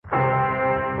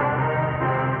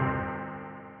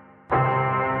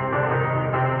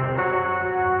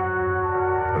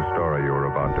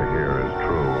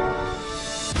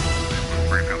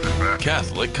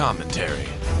Catholic commentary.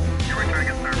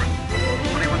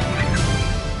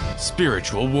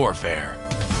 Spiritual warfare.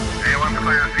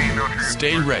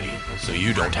 Stay ready so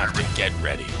you don't have to get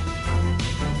ready.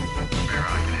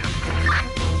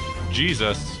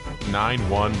 Jesus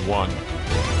 911.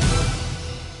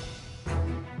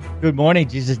 Good morning,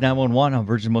 Jesus 911 on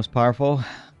Virgin Most Powerful.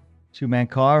 Two-man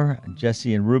car,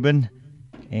 Jesse and Ruben.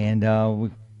 And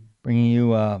we're bringing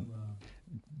you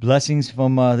blessings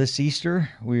from this Easter.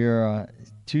 We are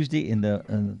Tuesday in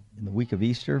the week of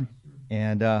Easter.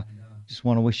 And just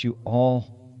want to wish you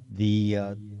all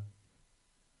the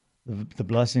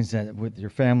blessings that with your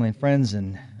family and friends,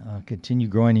 and continue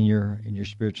growing in your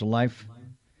spiritual life.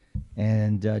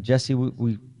 And Jesse,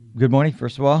 we good morning.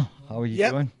 First of all, how are you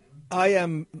doing? I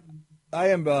am.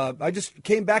 I just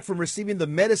came back from receiving the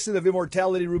medicine of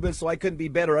immortality, Ruben. So I couldn't be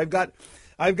better. I've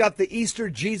got the Easter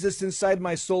Jesus inside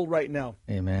my soul right now.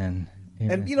 Amen.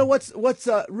 And you know what's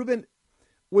Ruben?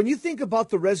 When you think about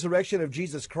the resurrection of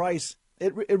Jesus Christ,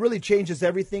 it really changes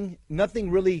everything. Nothing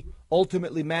really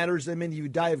ultimately matters. I mean, you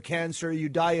die of cancer, you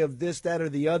die of this, that, or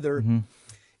the other.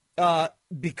 Mm-hmm.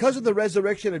 Because of the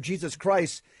resurrection of Jesus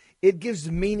Christ, it gives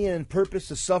meaning and purpose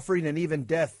to suffering and even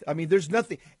death. I mean, there's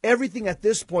nothing. Everything at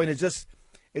this point is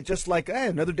just like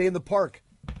another day in the park.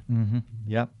 Mm-hmm.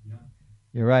 Yep,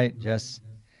 you're right, Jess.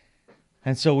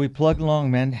 And so we plug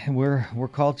along, man. We're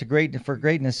called to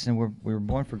greatness, and we're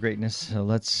born for greatness. So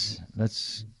let's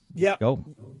go.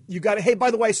 You got it. Hey, by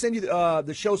the way, I sent you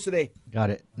the shows today. Got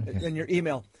it. Okay. In your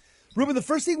email. Ruben, the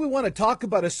first thing we want to talk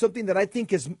about is something that I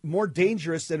think is more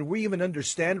dangerous than we even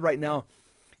understand right now.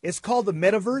 It's called the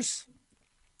metaverse,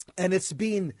 and it's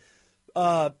being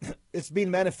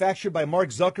manufactured by Mark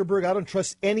Zuckerberg. I don't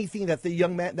trust anything that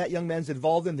that young man's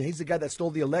involved in. He's the guy that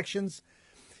stole the elections.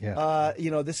 Yeah.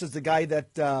 This is the guy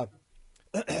that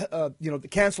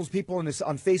cancels people on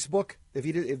Facebook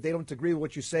if they don't agree with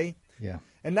what you say. Yeah.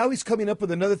 And now he's coming up with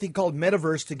another thing called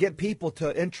metaverse to get people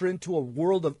to enter into a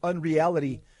world of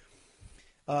unreality.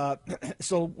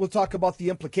 So we'll talk about the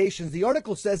implications. The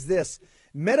article says this: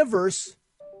 metaverse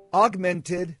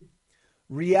augmented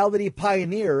reality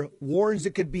pioneer warns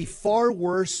it could be far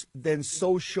worse than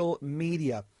social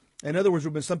media. In other words,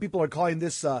 Ruben, some people are calling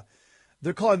this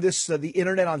the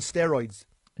internet on steroids.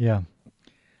 Yeah.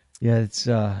 It's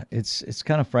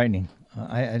kind of frightening.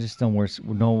 I just don't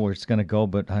know where it's going to go,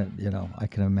 but I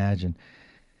can imagine.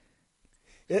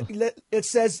 It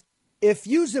says if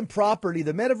used improperly,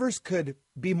 the metaverse could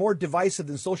be more divisive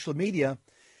than social media,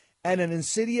 and an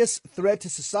insidious threat to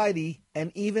society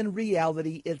and even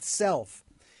reality itself.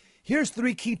 Here's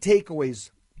 3 key takeaways.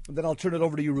 Then I'll turn it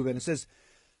over to you, Ruben. It says,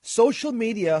 social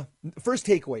media, first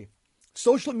takeaway,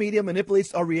 social media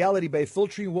manipulates our reality by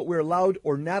filtering what we're allowed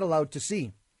or not allowed to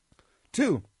see.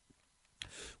 2,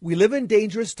 we live in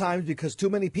dangerous times because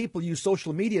too many people use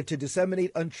social media to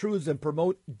disseminate untruths and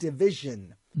promote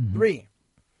division. Mm-hmm. 3,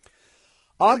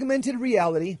 augmented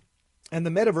reality and the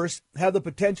metaverse have the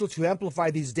potential to amplify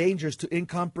these dangers to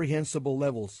incomprehensible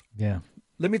levels. Yeah.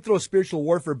 Let me throw a spiritual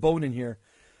warfare bone in here.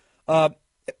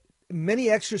 Many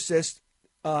exorcists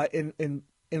in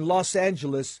Los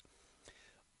Angeles,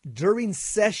 during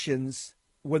sessions,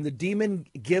 when the demon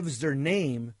gives their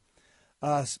name,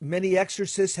 many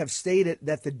exorcists have stated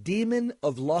that the demon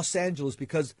of Los Angeles,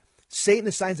 because Satan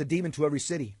assigns a demon to every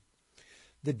city,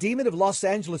 the demon of Los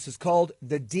Angeles is called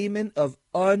the demon of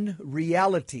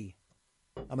unreality.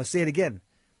 I'm going to say it again.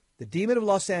 The demon of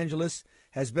Los Angeles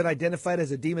has been identified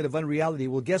as a demon of unreality.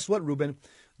 Well, guess what, Ruben?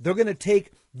 They're going to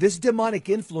take this demonic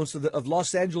influence of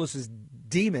Los Angeles'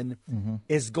 demon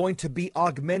is going to be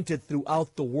augmented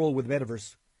throughout the world with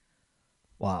metaverse.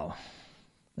 Wow.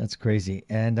 That's crazy.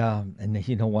 And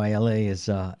you know why LA is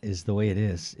the way it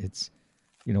is. It's,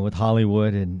 with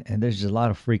Hollywood and there's just a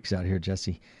lot of freaks out here,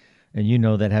 Jesse. And you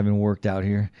know that, having worked out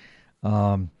here.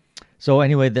 So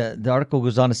anyway, the article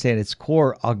goes on to say at its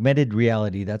core, augmented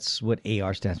reality, that's what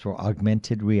AR stands for,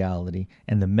 augmented reality,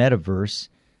 and the metaverse,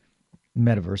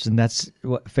 and that's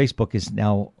what Facebook is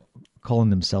now calling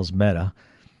themselves Meta,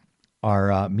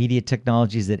 are media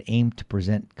technologies that aim to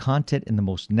present content in the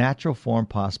most natural form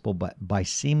possible, but by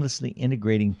seamlessly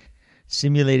integrating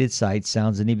simulated sights,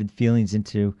 sounds, and even feelings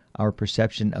into our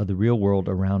perception of the real world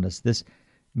around us. This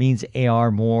means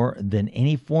AR, more than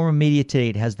any form of media today,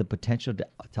 it has the potential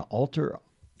to alter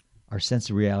our sense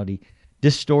of reality,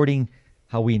 distorting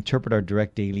how we interpret our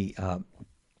direct daily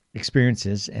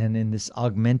experiences. And in this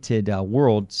augmented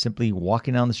world, simply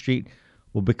walking down the street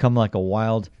will become like a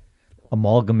wild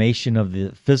amalgamation of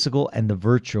the physical and the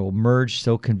virtual, merged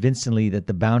so convincingly that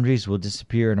the boundaries will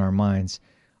disappear in our minds.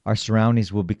 Our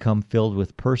surroundings will become filled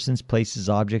with persons, places,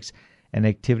 objects, and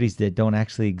activities that don't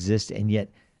actually exist, and yet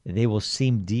they will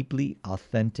seem deeply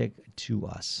authentic to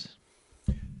us.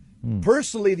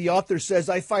 Personally, the author says,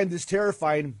 I find this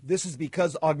terrifying. This is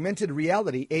because augmented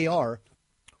reality, AR,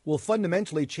 will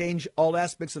fundamentally change all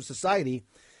aspects of society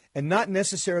and not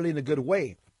necessarily in a good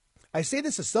way. I say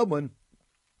this as someone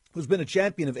who's been a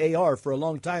champion of AR for a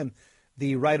long time,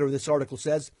 the writer of this article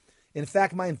says. In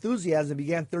fact, my enthusiasm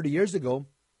began 30 years ago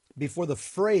before the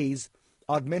phrase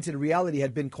augmented reality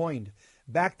had been coined.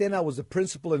 Back then, I was a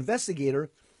principal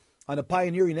investigator on a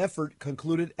pioneering effort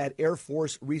concluded at Air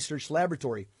Force Research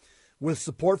Laboratory with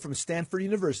support from Stanford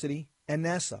University and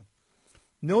NASA.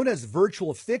 Known as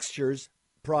Virtual Fixtures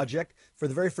Project for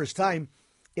the very first time,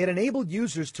 it enabled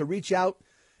users to reach out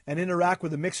and interact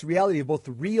with a mixed reality of both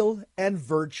real and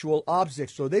virtual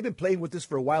objects. So they've been playing with this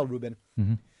for a while, Ruben.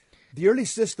 Mm-hmm. The early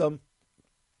system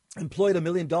employed $1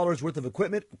 million worth of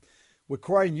equipment,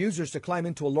 requiring users to climb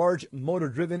into a large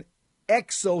motor-driven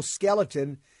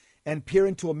exoskeleton and peer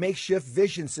into a makeshift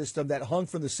vision system that hung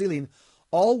from the ceiling,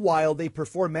 all while they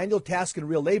perform manual tasks and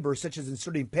real labor, such as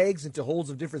inserting pegs into holes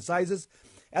of different sizes.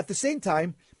 At the same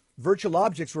time, virtual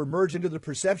objects were merged into the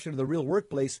perception of the real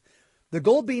workplace, the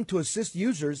goal being to assist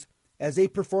users as they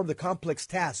perform the complex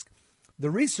task. The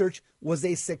research was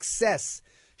a success,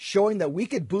 showing that we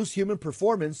could boost human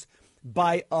performance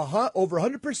by over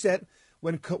 100%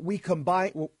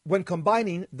 when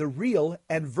combining the real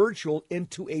and virtual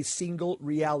into a single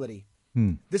reality.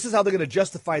 This is how they're going to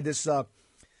justify this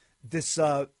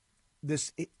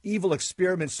evil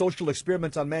experiment, social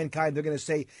experiment on mankind. They're going to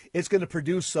say it's going to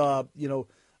produce,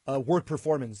 work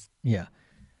performance. Yeah.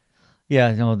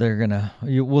 Yeah, no, they're gonna.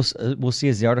 We'll see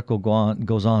as the article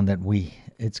goes on that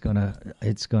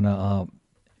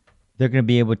they're gonna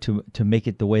be able to make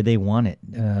it the way they want it,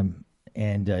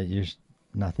 and there's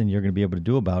nothing you're gonna be able to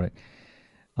do about it.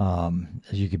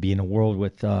 You could be in a world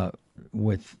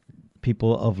with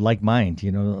people of like mind,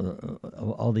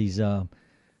 all these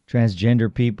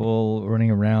transgender people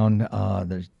running around.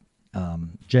 There's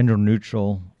gender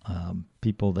neutral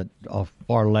people that are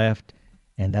far left.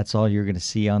 And that's all you're going to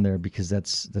see on there because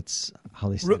that's how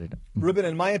they set it up. Ruben,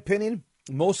 in my opinion,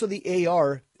 most of the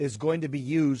AR is going to be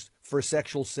used for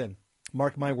sexual sin.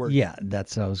 Mark my words. Yeah,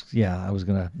 I was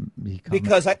going to be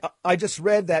because I just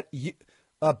read that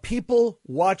people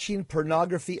watching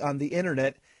pornography on the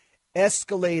internet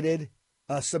escalated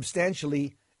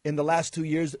substantially in the last 2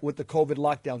 years with the COVID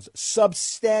lockdowns.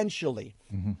 Substantially.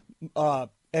 Mm-hmm.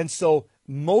 And so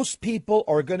most people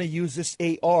are going to use this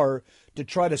AR to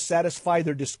try to satisfy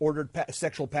their disordered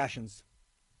sexual passions.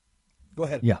 Go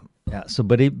ahead. Yeah. So,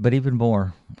 but even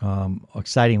more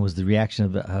exciting was the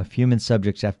reaction of human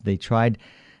subjects after they tried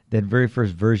that very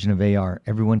first version of AR.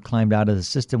 Everyone climbed out of the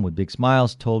system with big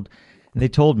smiles. They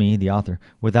told me, the author,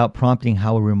 without prompting,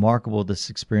 how remarkable this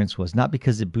experience was. Not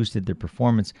because it boosted their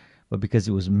performance, but because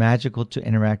it was magical to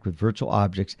interact with virtual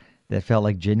objects that felt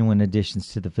like genuine additions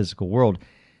to the physical world.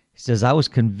 He says, I was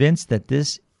convinced that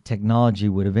this technology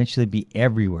would eventually be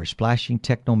everywhere, splashing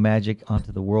techno magic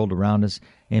onto the world around us,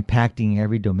 impacting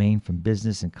every domain from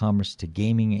business and commerce to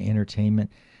gaming and entertainment.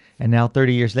 And now,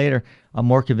 30 years later, I'm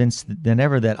more convinced than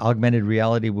ever that augmented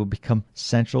reality will become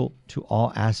central to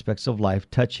all aspects of life,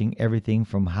 touching everything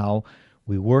from how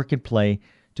we work and play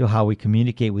to how we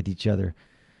communicate with each other.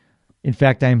 In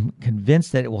fact, I'm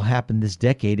convinced that it will happen this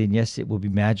decade, and yes, it will be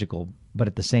magical. But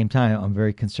at the same time, I'm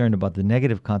very concerned about the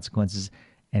negative consequences,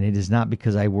 and it is not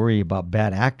because I worry about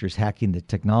bad actors hacking the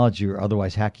technology or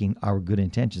otherwise hacking our good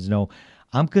intentions. No,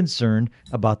 I'm concerned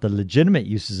about the legitimate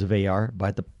uses of AR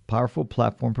by the powerful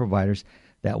platform providers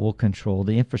that will control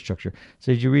the infrastructure.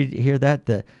 So did you hear that?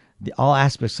 The all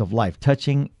aspects of life,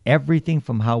 touching everything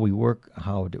from how we work,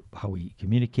 how we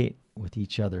communicate with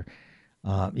each other.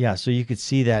 So you could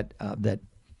see that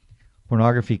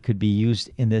pornography could be used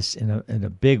in this in a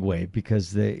big way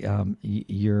because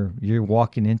you're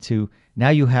walking into, now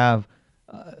you have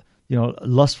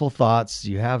lustful thoughts.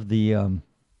 You have the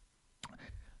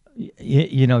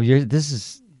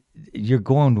you're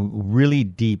going really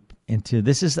deep into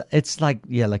this. It's like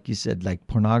you said, like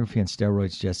pornography and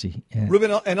steroids, Jesse.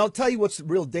 Ruben, and I'll tell you what's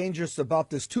real dangerous about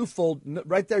this twofold.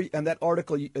 Right there in that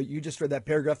article, you just read that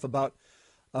paragraph about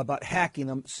hacking.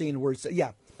 I'm seeing words.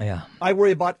 Yeah. I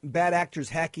worry about bad actors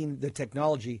hacking the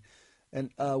technology.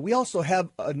 And we also have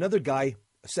another guy,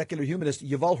 a secular humanist,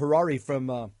 Yuval Harari,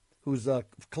 from who's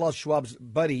Klaus Schwab's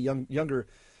buddy, younger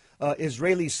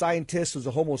Israeli scientist who's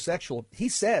a homosexual. He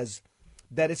says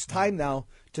that it's time now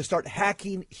to start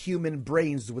hacking human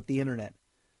brains with the internet.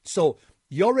 So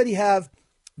you already have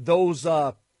those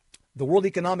the World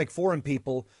Economic Forum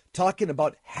people talking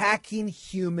about hacking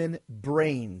human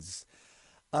brains.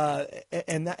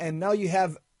 And now you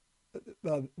have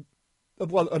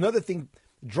well, another thing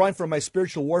drawing from my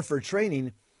spiritual warfare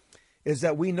training is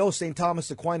that we know St.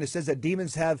 Thomas Aquinas says that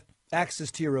demons have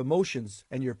access to your emotions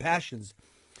and your passions.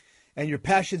 And your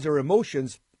passions or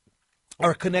emotions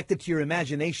are connected to your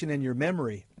imagination and your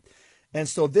memory. And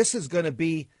so this is going to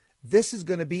be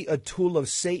a tool of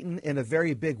Satan in a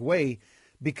very big way,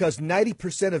 because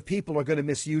 90% of people are going to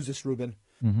misuse this, Ruben.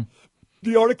 Mm-hmm.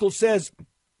 The article says,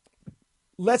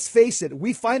 let's face it,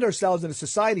 we find ourselves in a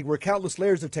society where countless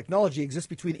layers of technology exist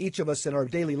between each of us in our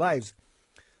daily lives,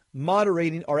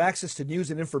 moderating our access to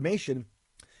news and information,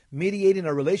 mediating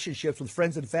our relationships with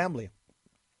friends and family,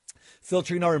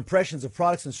 filtering our impressions of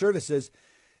products and services,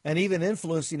 and even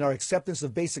influencing our acceptance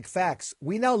of basic facts.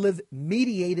 We now live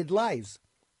mediated lives,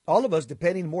 all of us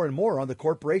depending more and more on the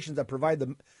corporations that provide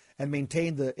them and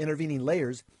maintain the intervening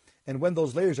layers. And when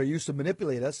those layers are used to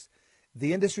manipulate us,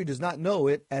 the industry does not know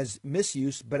it as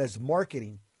misuse, but as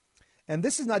marketing. And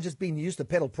this is not just being used to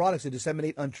peddle products and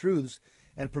disseminate untruths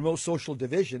and promote social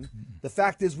division. The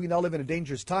fact is, we now live in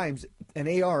dangerous times, and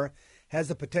AR has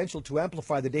the potential to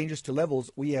amplify the dangers to levels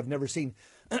we have never seen.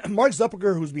 Mark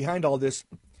Zuckerberg, who's behind all this,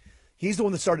 he's the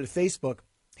one that started Facebook.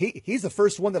 He's the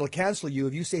first one that'll cancel you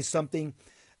if you say something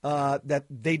that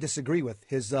they disagree with.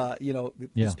 His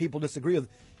people disagree with.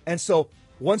 And so,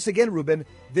 once again, Ruben,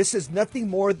 this is nothing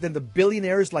more than the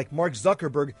billionaires like Mark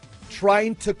Zuckerberg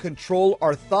trying to control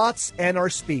our thoughts and our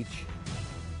speech.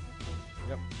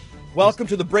 Yep. Welcome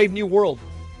to the brave new world.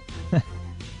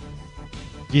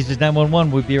 Jesus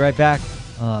 911, we'll be right back.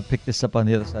 Pick this up on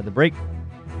the other side of the break.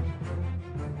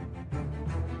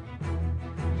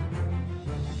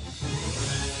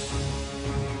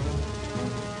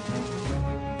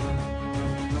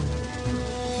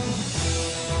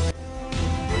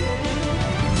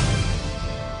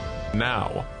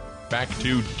 Now, back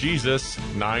to Jesus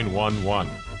 911.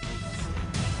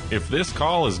 If this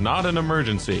call is not an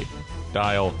emergency,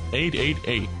 dial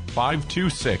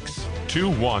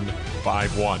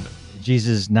 888-526-2151.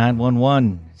 Jesus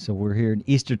 911. So we're here in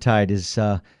Eastertide, as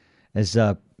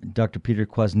Dr. Peter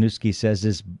Kwasniewski says,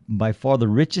 is by far the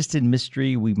richest in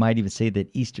mystery. We might even say that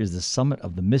Easter is the summit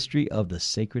of the mystery of the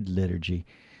sacred liturgy.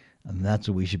 And that's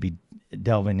what we should be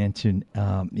delving into,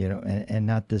 and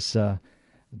not this...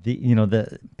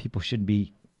 the people should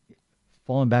be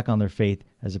falling back on their faith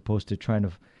as opposed to trying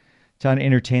to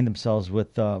entertain themselves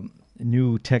with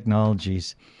new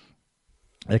technologies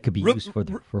that could be used for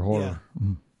horror. Yeah.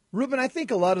 Mm-hmm. Ruben, I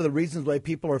think a lot of the reasons why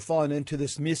people are falling into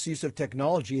this misuse of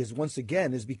technology is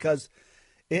because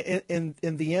in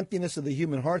the emptiness of the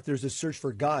human heart, there's a search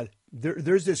for God.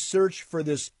 There's this search for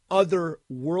this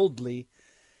otherworldly,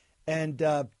 and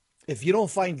if you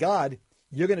don't find God,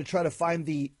 you're going to try to find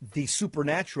the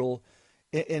supernatural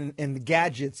in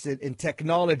gadgets, in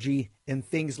technology, and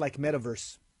things like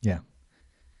metaverse. Yeah.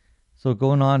 So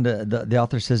going on, the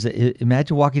author says that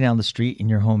imagine walking down the street in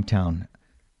your hometown,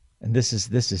 and this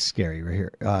is scary right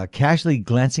here. Casually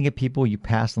glancing at people you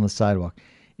pass on the sidewalk.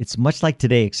 It's much like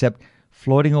today, except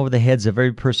floating over the heads of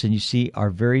every person you see are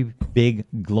very big,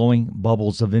 glowing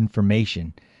bubbles of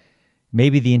information.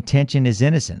 Maybe the intention is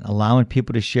innocent, allowing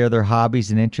people to share their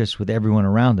hobbies and interests with everyone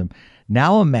around them.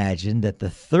 Now imagine that the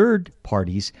third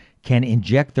parties can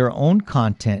inject their own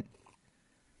content,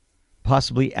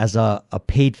 possibly as a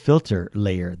paid filter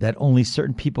layer that only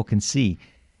certain people can see.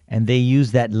 And they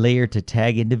use that layer to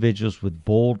tag individuals with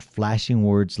bold, flashing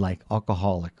words like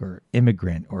alcoholic or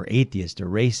immigrant or atheist or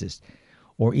racist,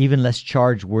 or even less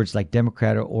charged words like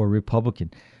Democrat or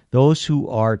Republican. Those who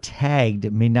are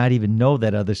tagged may not even know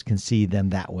that others can see them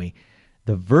that way.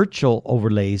 The virtual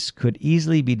overlays could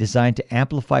easily be designed to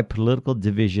amplify political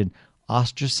division,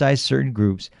 ostracize certain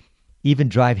groups, even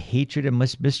drive hatred and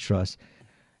mistrust.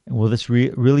 And will this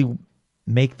really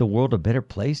make the world a better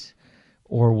place?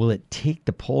 Or will it take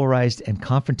the polarized and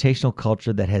confrontational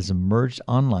culture that has emerged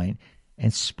online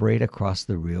and spread across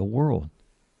the real world?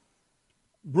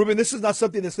 Ruben, this is not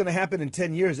something that's going to happen in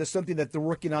 10 years. That's something that they're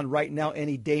working on right now,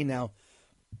 any day now.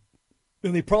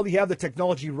 And they probably have the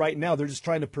technology right now. They're just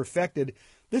trying to perfect it.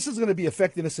 This is going to be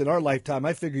affecting us in our lifetime.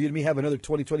 I figure you and me have another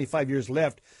 20, 25 years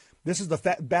left. This is the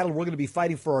battle we're going to be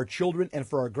fighting for our children and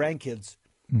for our grandkids.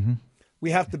 Mm-hmm.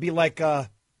 We have to be like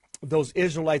those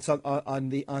Israelites on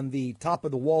the top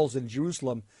of the walls in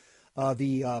Jerusalem,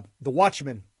 the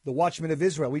watchmen of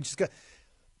Israel. We just got,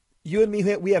 you and me,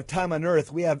 we have time on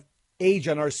earth. We have age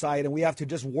on our side, and we have to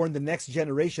just warn the next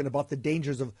generation about the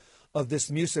dangers of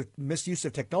this misuse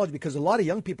of technology, because a lot of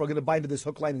young people are going to buy into this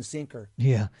hook, line, and sinker.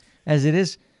 Yeah. As it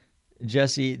is,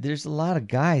 Jesse, there's a lot of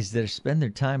guys that spend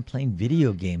their time playing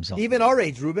video games. Even our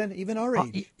age, Ruben, even our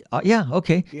age. Yeah,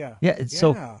 okay. Yeah. Yeah,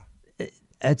 so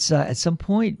it's at some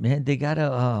point, man, they got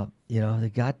to, they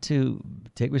got to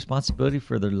take responsibility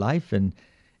for their life and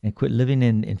quit living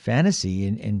in fantasy.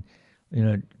 And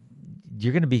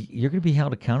you're going to be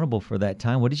held accountable for that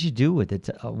time. What did you do with it,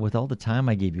 with all the time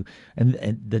I gave you,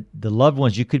 and the loved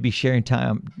ones you could be sharing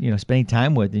time, spending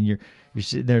time with, and you're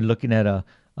sitting there looking at a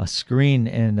screen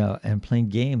and playing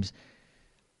games.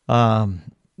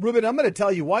 Ruben, I'm going to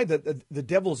tell you why the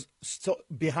devil's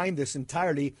behind this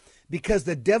entirely, because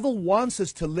the devil wants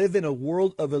us to live in a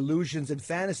world of illusions and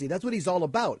fantasy. That's what he's all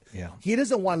about. Yeah. He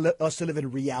doesn't want us to live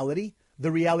in reality, the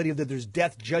reality of that there's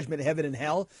death, judgment, heaven, and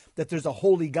hell, that there's a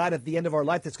holy God at the end of our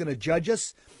life that's going to judge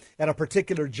us at a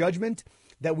particular judgment,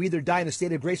 that we either die in a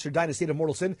state of grace or die in a state of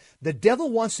mortal sin. The devil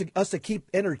wants us to keep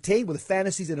entertained with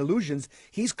fantasies and illusions.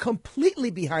 He's completely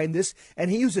behind this,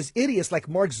 and he uses idiots like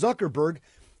Mark Zuckerberg,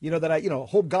 that I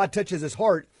hope God touches his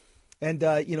heart and,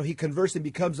 he converts and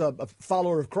becomes a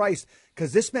follower of Christ,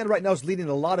 because this man right now is leading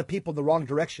a lot of people in the wrong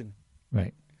direction.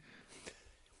 Right.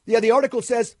 Yeah, the article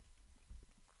says,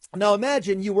 now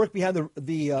imagine you work behind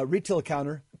the retail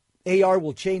counter. AR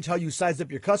will change how you size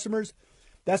up your customers.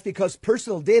 That's because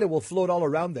personal data will float all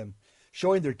around them,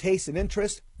 showing their tastes and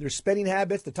interests, their spending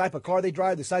habits, the type of car they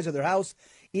drive, the size of their house,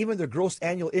 even their gross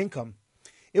annual income.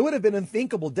 It would have been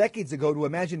unthinkable decades ago to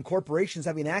imagine corporations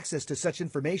having access to such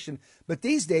information, but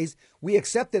these days we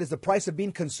accept it as the price of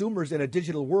being consumers in a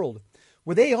digital world.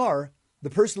 With AR, the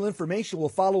personal information will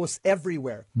follow us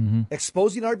everywhere,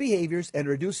 exposing our behaviors and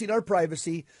reducing our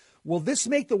privacy. Will this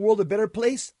make the world a better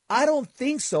place? I don't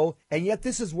think so, and yet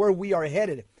this is where we are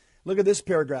headed. Look at this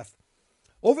paragraph.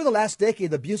 Over the last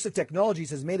decade, the abuse of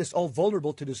technologies has made us all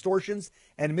vulnerable to distortions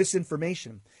and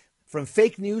misinformation, from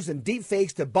fake news and deep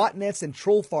fakes to botnets and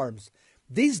troll farms.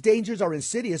 These dangers are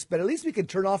insidious, but at least we can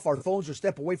turn off our phones or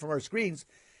step away from our screens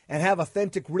and have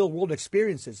authentic real-world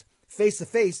experiences,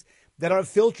 face-to-face, that aren't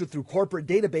filtered through corporate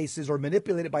databases or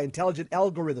manipulated by intelligent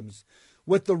algorithms.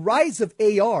 With the rise of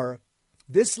AR,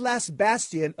 this last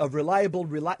bastion of reliable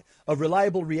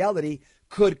reality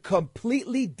could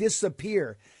completely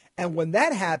disappear. And when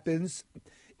that happens,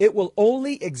 it will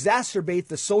only exacerbate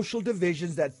the social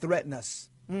divisions that threaten us.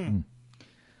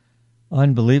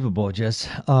 Unbelievable, Jess.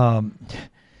 So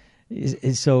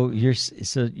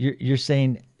you're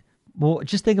saying, well,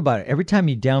 just think about it. Every time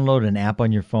you download an app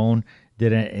on your phone,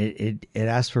 that it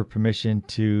asks for permission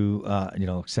to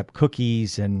accept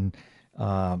cookies and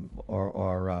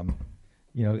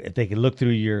if they can look through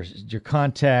your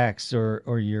contacts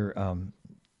or your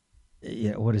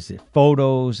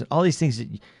photos, all these things that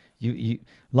you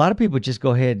a lot of people just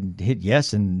go ahead and hit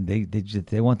yes, and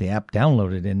they want the app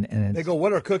downloaded, and they go,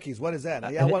 what are cookies? What is that?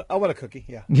 Yeah, I want a cookie.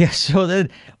 Yeah. Yeah. So then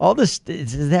all this, they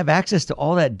have access to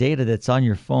all that data that's on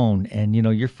your phone, and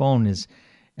your phone is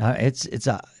it's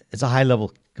a high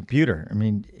level computer. I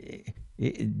mean,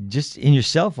 just in your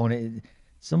cell phone,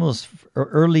 some of those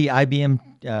early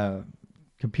IBM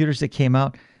computers that came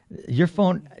out, your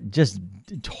phone just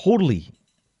totally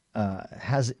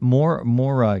has more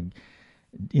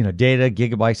data,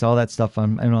 gigabytes, all that stuff.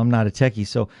 I'm not a techie,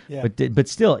 so yeah. but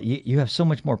still, you have so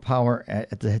much more power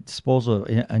at the disposal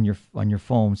on your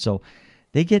phone. So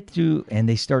they get through and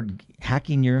they start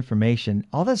hacking your information.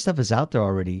 All that stuff is out there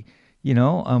already.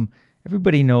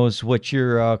 Everybody knows what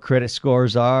your credit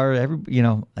scores are.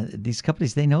 These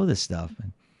companies, they know this stuff.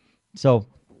 So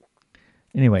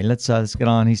anyway, let's get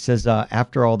on. He says,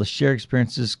 after all, the shared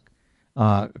experiences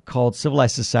called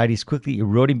civilized society is quickly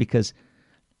eroding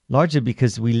largely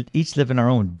because we each live in our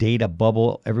own data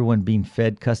bubble, everyone being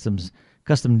fed custom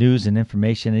news and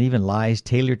information and even lies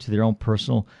tailored to their own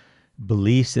personal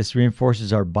beliefs. This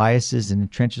reinforces our biases and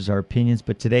entrenches our opinions.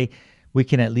 But today, we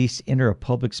can at least enter a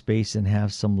public space and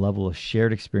have some level of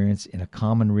shared experience in a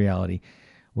common reality.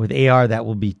 With AR, that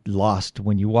will be lost.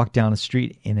 When you walk down the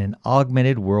street in an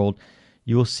augmented world,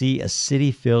 you will see a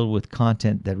city filled with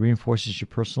content that reinforces your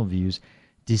personal views,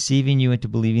 deceiving you into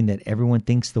believing that everyone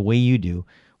thinks the way you do.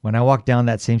 When I walk down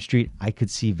that same street, I could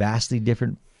see vastly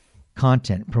different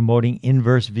content promoting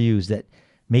inverse views that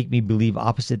make me believe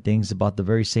opposite things about the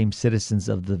very same citizens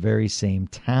of the very same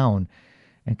town.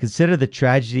 And consider the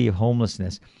tragedy of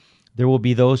homelessness. There will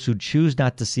be those who choose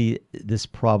not to see this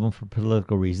problem for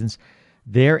political reasons.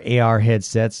 Their AR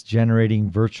headsets generating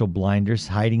virtual blinders,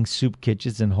 hiding soup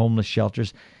kitchens and homeless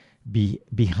shelters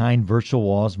behind virtual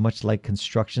walls, much like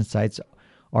construction sites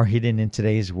are hidden in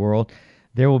today's world.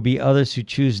 There will be others who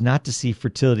choose not to see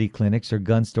fertility clinics or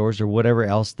gun stores or whatever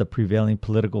else the prevailing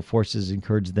political forces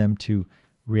encourage them to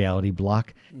reality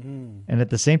block. Mm-hmm. And at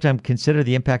the same time, consider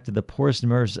the impact of the poorest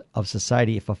members of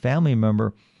society. If a family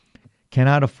member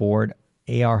cannot afford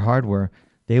AR hardware,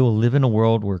 they will live in a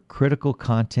world where critical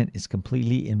content is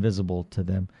completely invisible to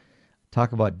them.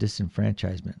 Talk about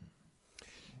disenfranchisement.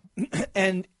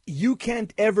 and you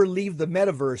can't ever leave the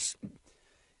metaverse.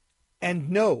 And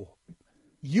no,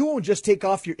 you won't just take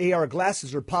off your AR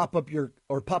glasses or pop out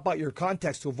your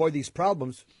contacts to avoid these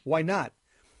problems. Why not?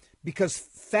 Because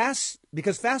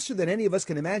faster than any of us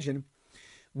can imagine,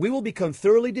 we will become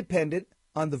thoroughly dependent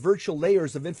on the virtual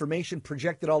layers of information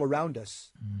projected all around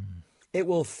us. It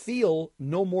will feel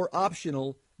no more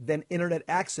optional than internet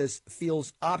access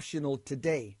feels optional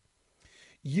today.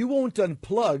 You won't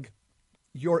unplug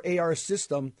your AR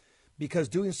system because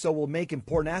doing so will make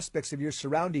important aspects of your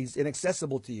surroundings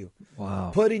inaccessible to you,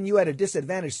 Wow. putting you at a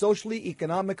disadvantage socially,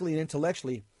 economically, and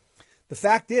intellectually. The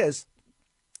fact is,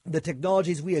 the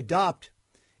technologies we adopt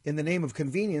in the name of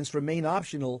convenience remain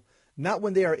optional, not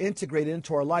when they are integrated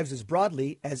into our lives as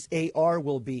broadly as AR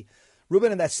will be.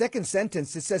 Ruben, in that second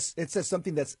sentence, it says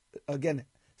something that's, again,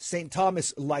 St.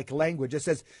 Thomas-like language. It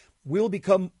says, we'll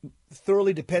become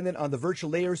thoroughly dependent on the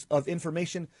virtual layers of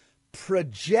information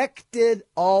projected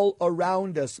all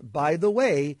around us. By the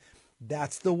way,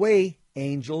 that's the way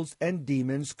angels and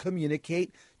demons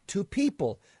communicate to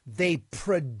people. They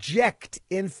project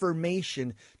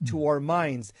information to our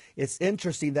minds. It's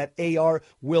interesting that AR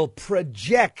will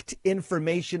project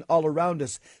information all around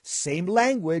us. Same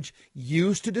language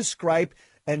used to describe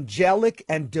angelic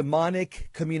and demonic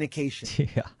communication.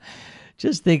 Yeah.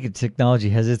 Just think of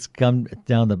technology as it's come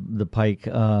down the pike.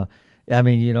 I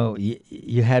mean,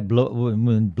 you had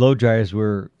when blow dryers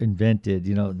were invented,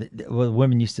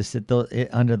 women used to sit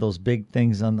under those big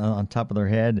things on top of their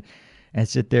head and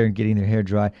sit there and getting their hair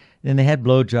dry. Then they had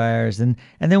blow dryers, and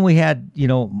then we had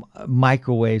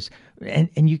microwaves,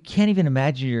 and you can't even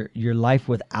imagine your life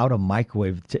without a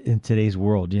microwave in today's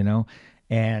world,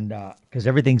 and because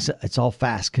it's all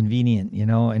fast, convenient,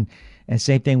 and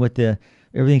same thing with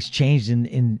everything's changed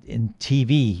in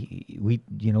TV. We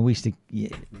used to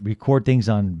record things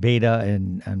on Beta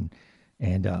and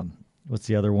what's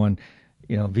the other one?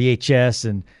 VHS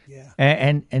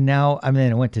and now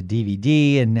it went to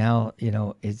DVD, and now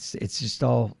it's just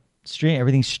all stream.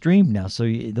 Everything's streamed now, so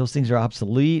those things are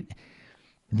obsolete.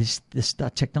 This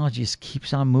technology just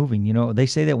keeps on moving. They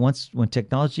say that when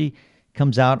technology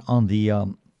comes out on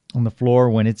the floor,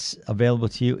 when it's available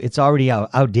to you, it's already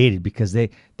outdated because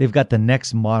they've got the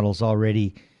next models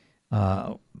already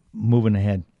moving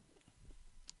ahead.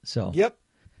 So Yep.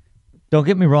 Don't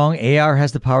get me wrong, AR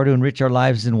has the power to enrich our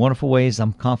lives in wonderful ways.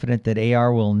 I'm confident that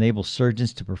AR will enable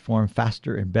surgeons to perform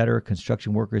faster and better.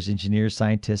 Construction workers, engineers,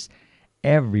 scientists,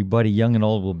 everybody, young and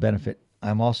old, will benefit.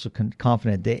 I'm also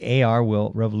confident that AR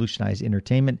will revolutionize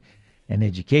entertainment and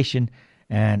education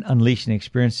and unleashing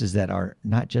experiences that are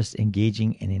not just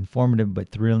engaging and informative, but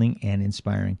thrilling and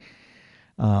inspiring.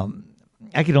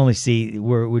 I could only see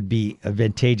where it would be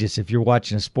advantageous if you're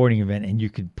watching a sporting event and you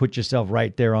could put yourself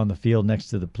right there on the field next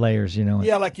to the players,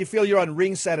 Yeah, like you feel you're on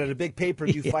ringside at a big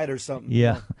pay-per-view fight or something.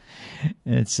 Yeah.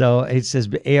 And so it says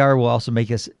AR will also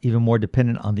make us even more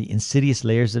dependent on the insidious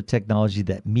layers of technology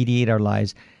that mediate our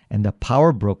lives and the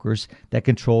power brokers that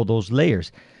control those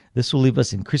layers. This will leave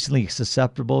us increasingly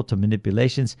susceptible to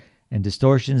manipulations and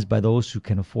distortions by those who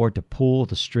can afford to pull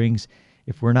the strings.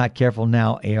 If we're not careful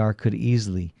now, AR could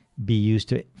easily be used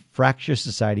to fracture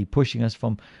society, pushing us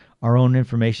from our own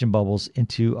information bubbles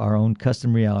into our own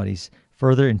custom realities,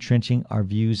 further entrenching our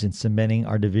views and cementing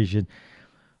our division,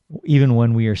 even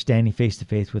when we are standing face to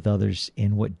face with others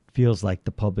in what feels like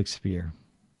the public sphere.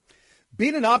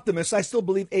 Being an optimist, I still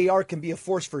believe AR can be a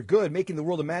force for good, making the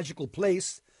world a magical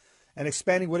place and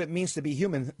expanding what it means to be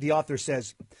human, the author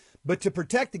says. But to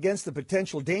protect against the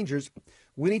potential dangers,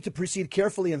 we need to proceed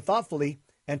carefully and thoughtfully,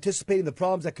 anticipating the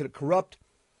problems that could corrupt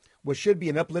what should be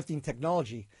an uplifting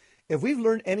technology. If we've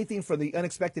learned anything from the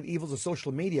unexpected evils of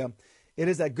social media, it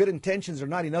is that good intentions are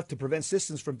not enough to prevent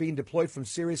systems from being deployed from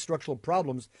serious structural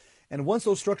problems. And once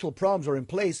those structural problems are in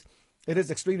place, it is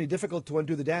extremely difficult to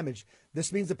undo the damage.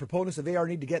 This means the proponents of AR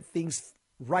need to get things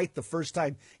right the first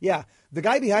time. Yeah, the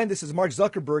guy behind this is Mark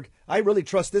Zuckerberg. I really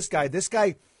trust this guy. This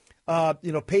guy,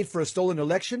 paid for a stolen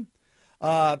election.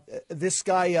 This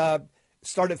guy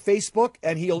started Facebook,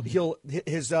 and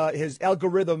his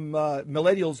algorithm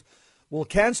millennials will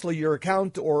cancel your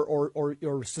account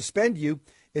or suspend you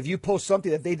if you post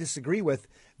something that they disagree with.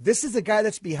 This is the guy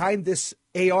that's behind this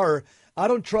AR. I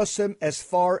don't trust him as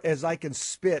far as I can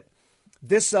spit.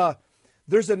 There's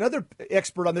another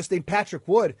expert on this named Patrick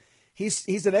Wood.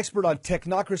 He's an expert on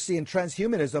technocracy and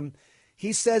transhumanism.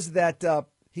 He says that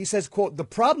quote, the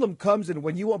problem comes in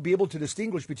when you won't be able to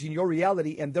distinguish between your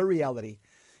reality and their reality.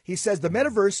 He says the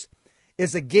metaverse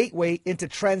is a gateway into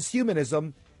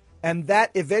transhumanism, and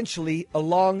that eventually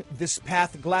along this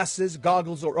path, glasses,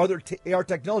 goggles, or other AR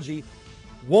technology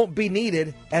won't be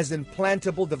needed as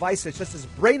implantable devices, just as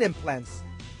brain implants.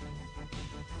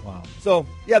 Wow. So,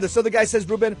 yeah, this other guy says,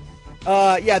 Ruben,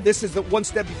 this is the one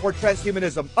step before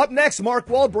transhumanism. Up next, Mark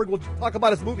Wahlberg will talk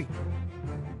about his movie.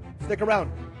 Stick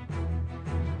around.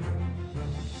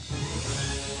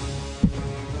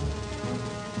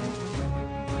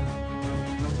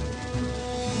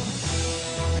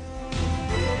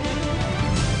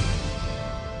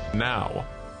 Now,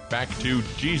 back to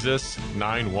Jesus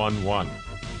 911.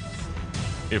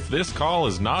 If this call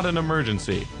is not an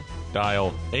emergency,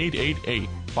 dial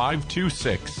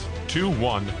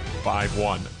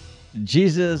 888-526-2151.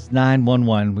 Jesus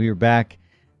 911. We are back,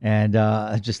 and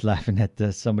I was just laughing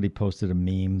at somebody posted a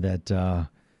meme that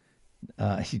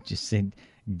he just said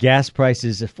gas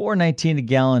prices at $4.19 a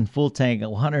gallon, full tank at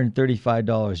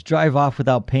 $135. Drive off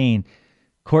without paying.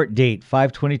 Court date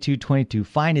 5/22/22.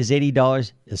 Fine is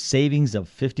 $80. A savings of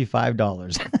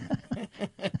 $55.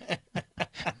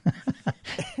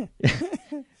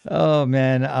 Oh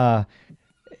man.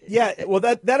 Yeah, well,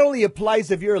 that only applies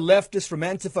if you're a leftist from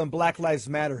Antifa and Black Lives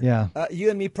Matter. Yeah.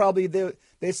 You and me probably,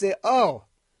 they say,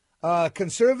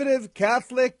 conservative,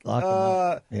 Catholic,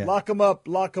 lock them up.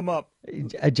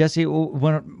 Jesse,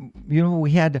 when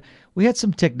we had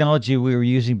some technology we were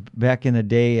using back in the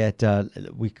day at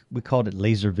we called it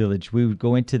Laser Village. We would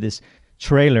go into this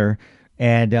trailer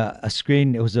and a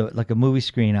screen. It was like a movie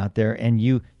screen out there, and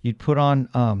you'd put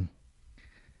on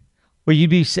you'd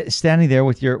be standing there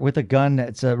with a gun.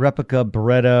 It's a replica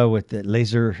Beretta with the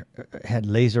had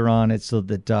laser on it, so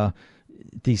that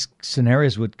these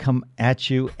scenarios would come at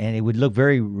you, and it would look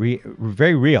very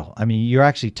real. I mean, you're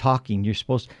actually talking.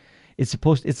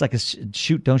 It's like a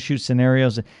shoot, don't shoot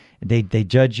scenarios. They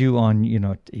judge you on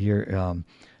your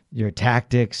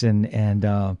tactics and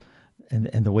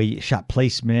the way you shot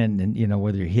placement, and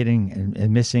whether you're hitting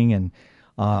and missing, and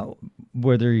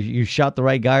whether you shot the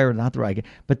right guy or not the right guy.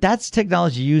 But that's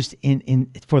technology used in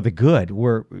for the good,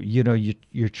 where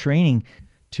you're training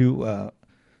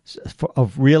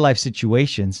of real life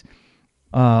situations.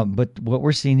 But what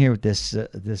we're seeing here with this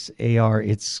AR,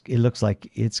 it looks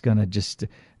like it's gonna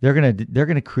they're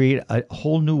gonna create a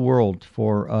whole new world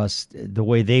for us the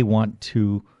way they want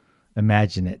to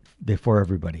imagine it for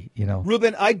everybody.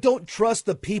 Ruben, I don't trust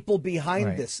the people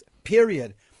behind this.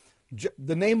 Period.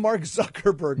 The name Mark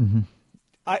Zuckerberg. Mm-hmm.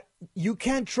 You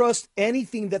can't trust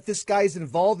anything that this guy's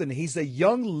involved in. He's a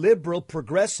young liberal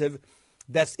progressive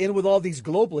that's in with all these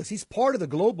globalists. He's part of the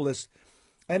globalists.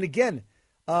 And again,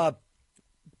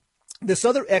 this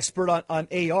other expert on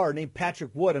AR named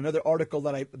Patrick Wood, another article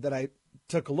that I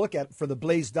took a look at for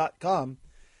theblaze.com,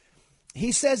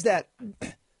 he says that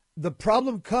the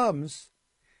problem comes,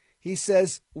 he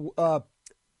says, that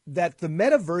the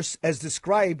metaverse, as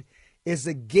described, is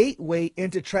a gateway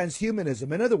into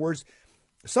transhumanism. In other words,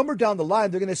 somewhere down the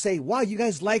line, they're going to say, wow, you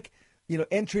guys like,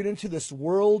 entering into this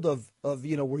world of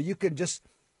where you can just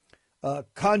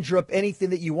conjure up anything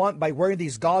that you want by wearing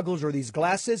these goggles or these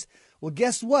glasses. Well,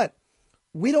 guess what?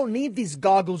 We don't need these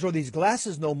goggles or these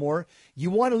glasses no more. You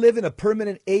want to live in a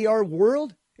permanent AR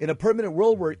world, in a permanent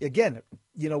world where, again,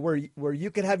 where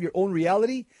you can have your own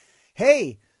reality.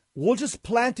 Hey, we'll just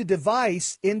plant a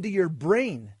device into your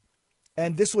brain.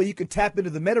 And this way you can tap into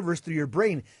the metaverse through your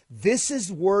brain. This is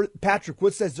where Patrick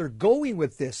Wood says they're going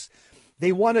with this.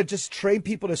 They want to just train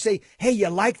people to say, hey, you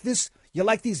like this? You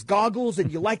like these goggles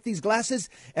and you like these glasses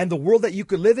and the world that you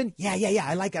could live in? Yeah,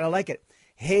 I like it.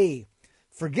 Hey,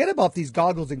 forget about these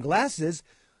goggles and glasses.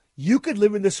 You could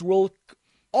live in this world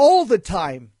all the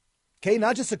time. Okay,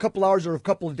 not just a couple hours or a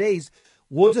couple of days.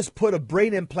 We'll just put a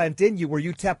brain implant in you where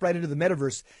you tap right into the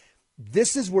metaverse.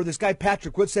 This is where this guy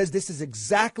Patrick Wood says this is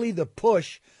exactly the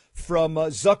push from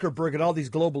Zuckerberg and all these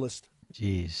globalists.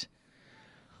 Jeez.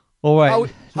 All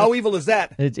right. How evil is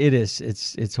that? It is.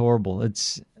 It's horrible.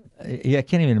 I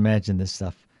can't even imagine this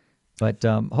stuff. But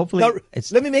hopefully, now,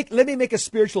 let me make a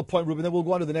spiritual point, Ruben. Then we'll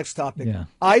go on to the next topic. Yeah.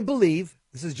 I believe,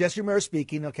 this is Jesse Romero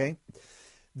speaking, okay,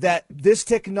 that this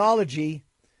technology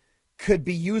could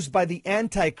be used by the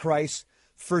Antichrist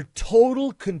for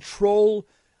total control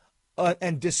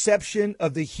and deception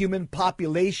of the human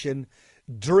population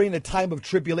during a time of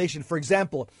tribulation. For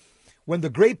example, when the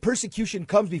great persecution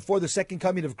comes before the second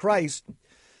coming of Christ,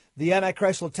 the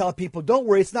Antichrist will tell people, don't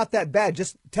worry, it's not that bad.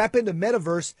 Just tap into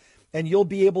metaverse and you'll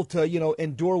be able to,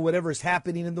 endure whatever is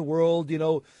happening in the world,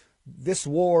 this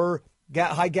war,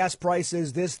 high gas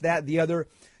prices, this, that, the other.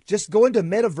 Just go into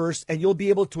metaverse and you'll be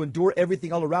able to endure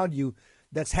everything all around you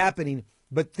that's happening.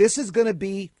 But this is going to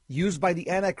be used by the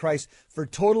Antichrist for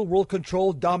total world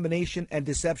control, domination, and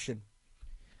deception.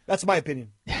 That's my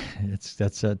opinion.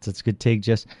 That's a good take,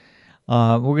 Jess.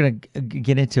 We're gonna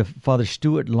get into Father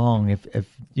Stuart Long. If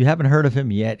you haven't heard of him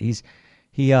yet, he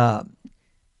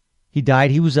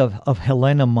died. He was of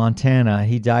Helena, Montana.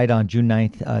 He died on June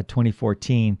 9th,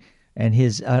 2014, and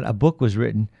his a book was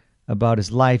written about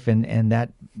his life, and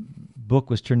that book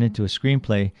was turned into a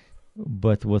screenplay,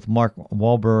 but with Mark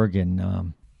Wahlberg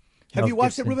and. Have you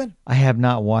watched it, Ruben? I have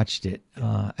not watched it.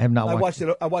 I have not. I watched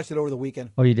it. I watched it over the weekend.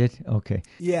 Oh, you did? Okay.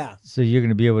 Yeah. So you're going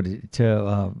to be able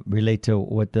to relate to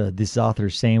what this author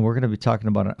is saying. We're going to be talking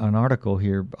about an article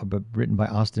here written by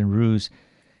Austin Ruse,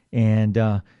 and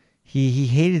he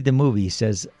hated the movie. He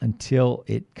says until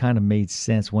it kind of made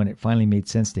sense, when it finally made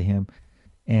sense to him,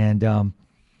 and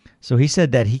so he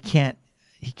said that he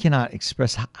cannot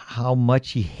express how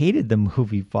much he hated the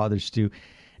movie Father Stu.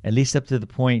 At least up to the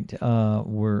point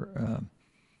where,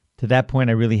 to that point,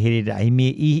 I really hated it.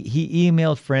 He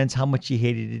emailed friends how much he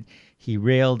hated it. He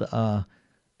railed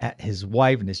at his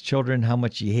wife and his children how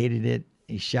much he hated it.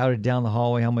 He shouted down the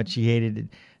hallway how much he hated it.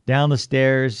 Down the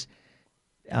stairs,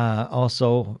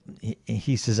 also,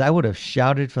 he says, I would have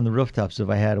shouted from the rooftops if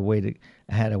I had a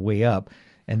way up.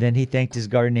 And then he thanked his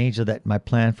guardian angel that my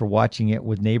plan for watching it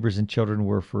with neighbors and children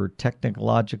were for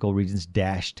technological reasons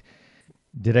dashed.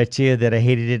 Did I tell you that I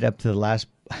hated it up to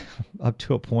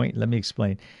a point? Let me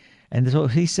explain. And so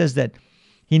he says that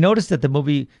he noticed that the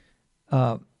movie,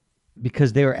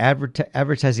 because they were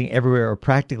advertising everywhere or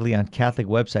practically on Catholic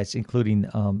websites, including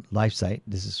LifeSite.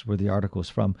 This is where the article is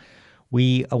from.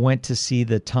 We went to see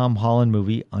the Tom Holland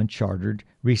movie Uncharted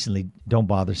recently. Don't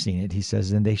bother seeing it, he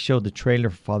says. And they showed the trailer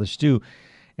for Father Stu.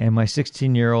 And my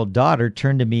 16-year-old daughter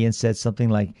turned to me and said something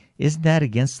like, "Isn't that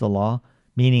against the law?"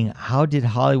 Meaning, how did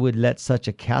Hollywood let such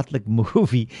a Catholic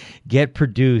movie get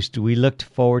produced? We looked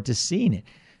forward to seeing it.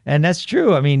 And that's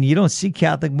true. I mean, you don't see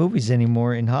Catholic movies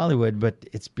anymore in Hollywood, but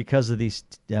it's because of these,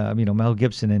 Mel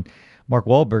Gibson and Mark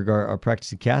Wahlberg are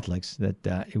practicing Catholics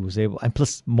that it was able. And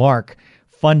plus, Mark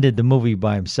funded the movie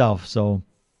by himself. So,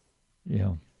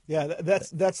 Yeah,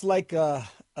 that's like a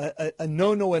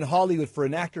no-no in Hollywood for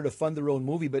an actor to fund their own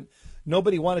movie, but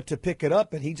nobody wanted to pick it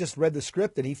up. And he just read the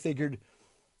script and he figured,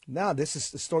 now this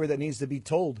is the story that needs to be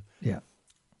told. Yeah,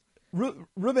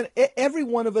 Ruben, every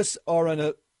one of us are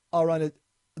on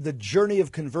the journey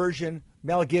of conversion.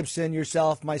 Mel Gibson,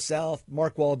 yourself, myself,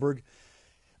 Mark Wahlberg.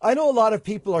 I know a lot of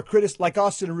people are critics, like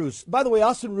Austin Ruse. By the way,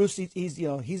 Austin Ruse, he's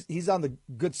on the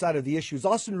good side of the issues.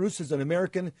 Austin Ruse is an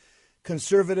American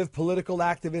conservative political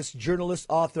activist, journalist,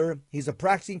 author. He's a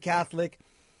practicing Catholic.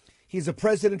 He's a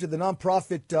president of the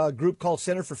nonprofit group called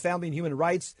Center for Family and Human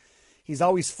Rights. He's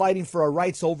always fighting for our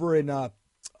rights over in the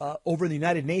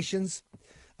United Nations.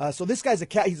 So this guy's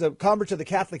he's a convert to the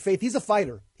Catholic faith. He's a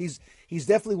fighter. He's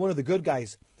definitely one of the good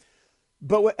guys.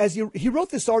 But as he wrote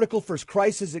this article for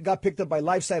Crisis, it got picked up by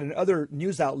LifeSite and other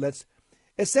news outlets.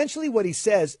 Essentially, what he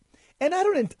says, and I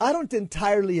don't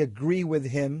entirely agree with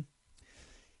him.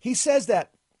 He says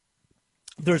that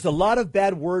there's a lot of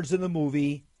bad words in the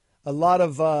movie, a lot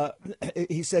of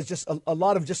he says just a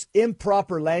lot of just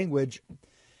improper language.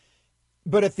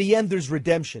 But at the end, there's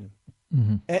redemption.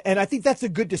 Mm-hmm. And I think that's a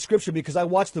good description because I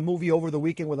watched the movie over the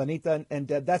weekend with Anita, and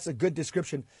that's a good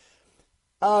description.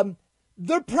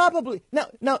 They're probably now.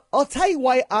 I'll tell you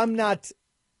why I'm not,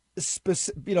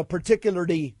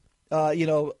 particularly, I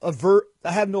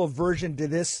have no aversion to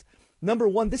this. Number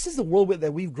one, this is the world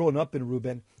that we've grown up in,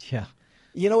 Ruben. Yeah.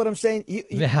 You know what I'm saying?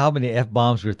 How many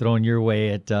F-bombs were thrown your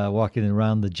way at walking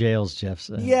around the jails, Jeff?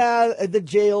 Yeah, the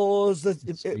jails,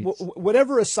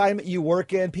 whatever assignment you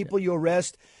work in, people you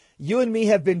arrest. You and me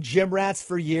have been gym rats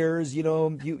for years.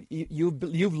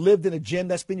 You've lived in a gym.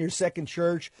 That's been your second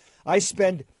church. I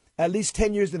spent at least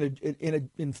 10 years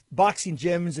in boxing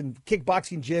gyms and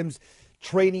kickboxing gyms,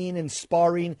 training and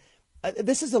sparring.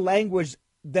 This is a language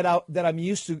that I'm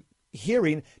used to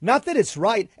hearing. Not that it's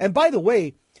right. And by the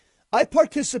way, I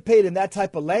participated in that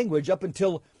type of language up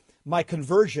until my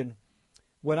conversion,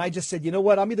 when I just said, you know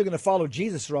what, I'm either going to follow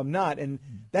Jesus or I'm not. And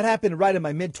that happened right in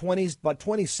my mid-20s. About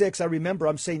 26, I remember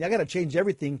I'm saying, I got to change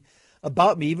everything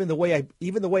about me, even the way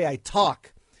I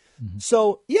talk. Mm-hmm.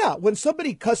 So, yeah, when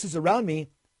somebody cusses around me,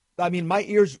 I mean, my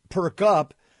ears perk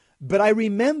up. But I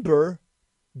remember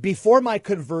before my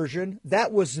conversion,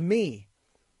 that was me.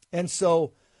 And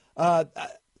so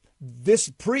this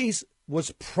priest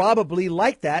was probably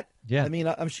like that. Yeah. I mean,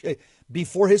 I'm sure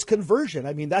before his conversion.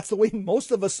 I mean, that's the way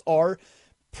most of us are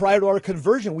prior to our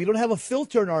conversion. We don't have a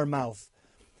filter in our mouth.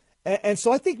 And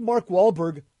so I think Mark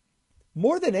Wahlberg,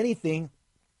 more than anything,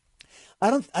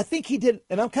 I think he did,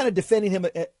 and I'm kind of defending him,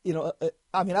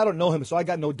 I mean, I don't know him, so I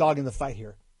got no dog in the fight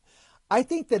here. I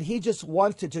think that he just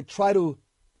wanted to try to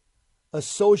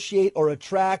associate or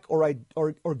attract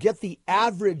or get the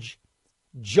average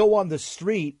Joe on the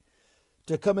street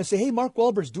to come and say, hey, Mark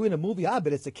Wahlberg's doing a movie. I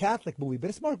bet it's a Catholic movie, but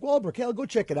it's Mark Wahlberg. Hey, I'll go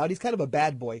check it out. He's kind of a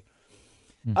bad boy.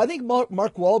 I think Mark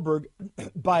Wahlberg,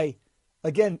 by,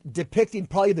 again, depicting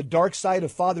probably the dark side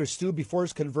of Father Stu before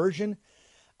his conversion,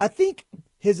 I think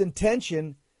his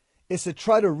intention is to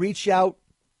try to reach out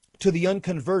to the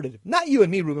unconverted. Not you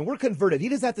and me, Ruben. We're converted. He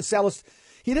doesn't have to sell us.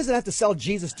 He doesn't have to sell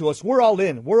Jesus to us. We're all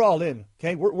in. We're all in.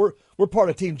 Okay, we're part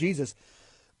of Team Jesus.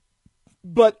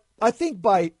 But I think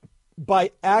by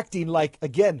acting like,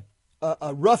 again,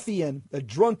 a ruffian, a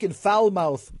drunken foul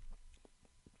mouth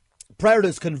prior to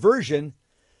his conversion,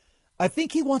 I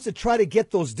think he wants to try to get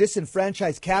those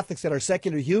disenfranchised Catholics that are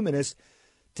secular humanists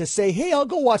to say, hey, I'll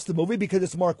go watch the movie because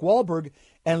it's Mark Wahlberg,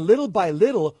 and little by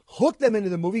little hook them into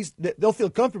the movies. They'll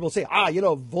feel comfortable, say,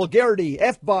 vulgarity,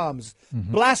 F-bombs,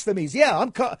 blasphemies. Yeah,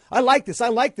 I like this. I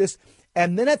like this.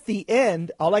 And then at the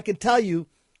end, all I can tell you,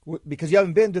 because you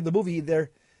haven't been to the movie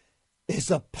there, is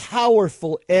a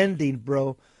powerful ending,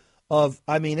 bro.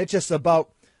 It's just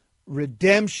about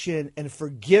redemption and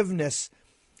forgiveness.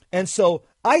 And so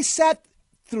I sat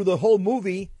through the whole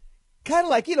movie kind of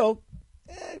like,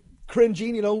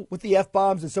 cringing, with the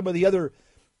F-bombs and some of the other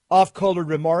off-colored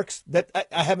remarks that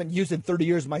I haven't used in 30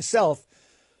 years myself.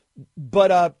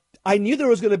 But I knew there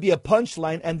was going to be a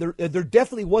punchline, and there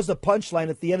definitely was a punchline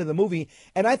at the end of the movie.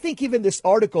 And I think even this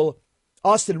article,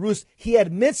 Austin Roos, he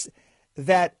admits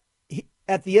that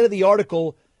at the end of the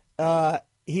article,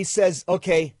 he says,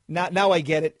 okay, now I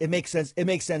get it. It makes sense. It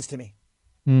makes sense to me.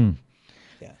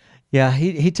 Yeah,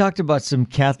 he talked about some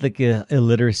Catholic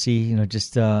illiteracy,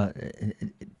 just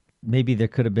maybe there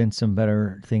could have been some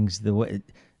better things. The way,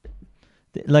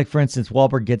 like for instance,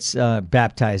 Wahlberg gets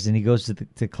baptized and he goes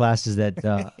to classes that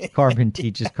Carmen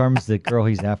teaches. Carmen's the girl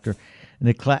he's after, and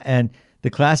the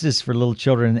class is for little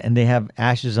children, and they have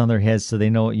ashes on their heads, so they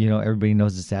know, everybody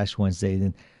knows it's Ash Wednesday.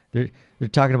 And they're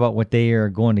talking about what they are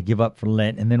going to give up for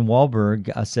Lent, and then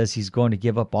Wahlberg says he's going to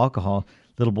give up alcohol.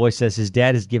 Little boy says his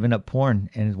dad has given up porn,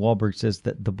 and Wahlberg says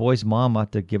that the boy's mom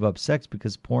ought to give up sex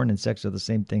because porn and sex are the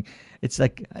same thing. It's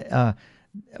like, I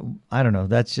don't know.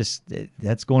 That's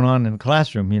going on in the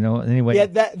classroom, Anyway, yeah,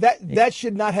 that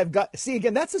should not have got. See,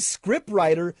 again, that's a script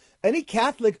writer. Any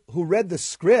Catholic who read the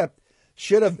script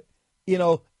should have,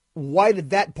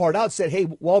 whited that part out. Said, "Hey,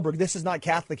 Wahlberg, this is not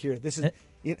Catholic here. This is."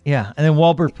 Yeah, and then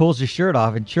Wahlberg pulls his shirt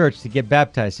off in church to get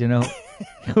baptized.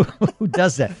 Who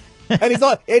does that?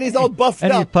 And he's all buffed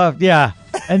and up. He's puffed, yeah.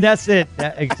 And that's it.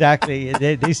 Exactly.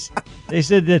 They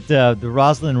said that the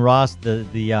Rosalind Ross, the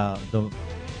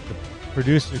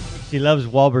producer, she loves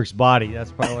Wahlberg's body.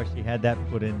 That's probably why she had that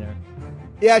put in there.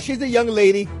 Yeah, she's a young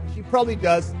lady. She probably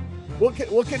does. We'll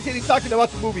continue talking about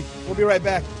the movie. We'll be right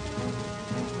back.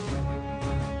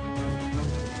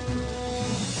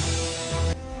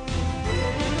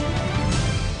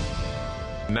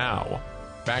 Now,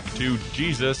 back to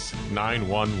Jesus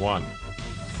 911.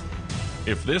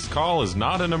 If this call is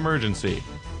not an emergency,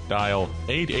 dial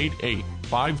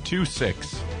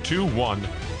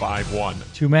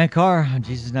 888-526-2151. Two-man car on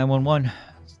Jesus 911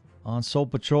 on Soul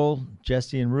Patrol,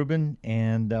 Jesse and Ruben,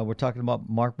 and we're talking about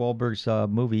Mark Wahlberg's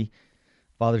movie,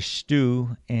 Father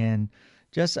Stu. And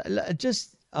just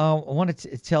I wanted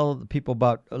to tell people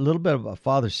about a little bit about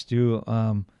Father Stu,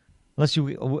 unless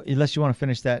you want to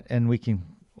finish that, and we can.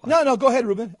 No, go ahead,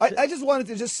 Ruben. I just wanted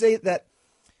to just say that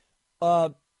I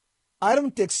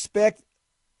don't expect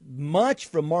much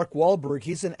from Mark Wahlberg.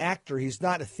 He's an actor. He's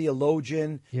not a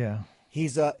theologian. Yeah.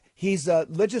 He's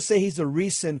let's just say he's a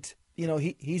recent,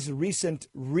 he's a recent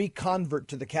reconvert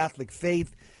to the Catholic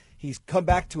faith. He's come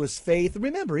back to his faith.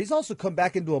 Remember, he's also come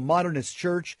back into a modernist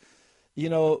church,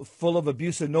 full of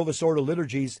abusive Novus Ordo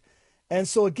liturgies. And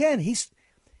so again, his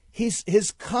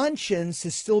conscience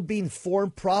is still being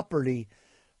formed properly.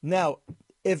 Now,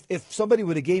 if somebody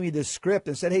would have gave me this script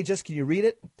and said, "Hey, just can you read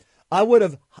it?" I would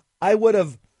have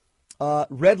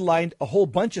redlined a whole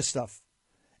bunch of stuff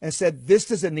and said, "This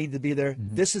doesn't need to be there.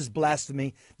 Mm-hmm. This is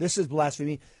blasphemy. This is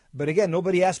blasphemy." But again,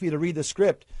 nobody asked me to read the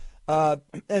script,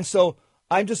 and so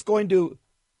I'm just going to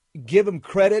give him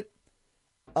credit.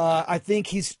 I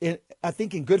think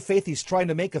in good faith, he's trying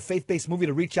to make a faith-based movie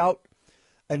to reach out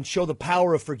and show the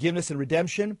power of forgiveness and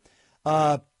redemption.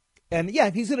 And yeah,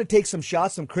 he's going to take some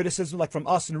shots, some criticism, like from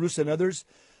Austin Roos and others.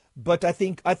 But I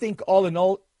think all in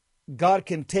all, God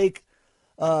can take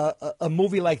a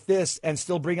movie like this and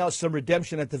still bring out some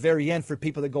redemption at the very end for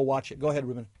people that go watch it. Go ahead,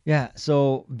 Ruben. Yeah.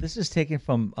 So this is taken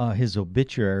from his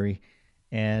obituary,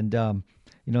 and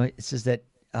it says that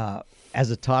as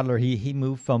a toddler, he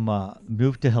moved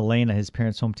to Helena, his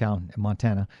parents' hometown in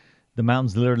Montana. The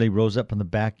mountains literally rose up in the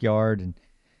backyard,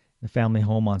 the family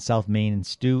home on South Main. And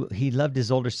Stu, he loved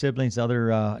his older siblings,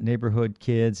 other neighborhood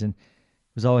kids, and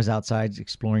was always outside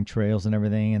exploring trails and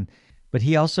everything. And but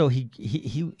he also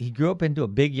he grew up into a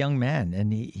big young man,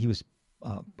 and he was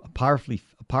a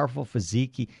powerful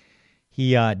physique.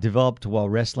 He developed while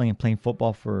wrestling and playing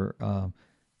football for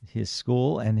his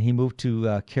school, and he moved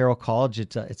to Carroll College.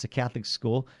 It's a Catholic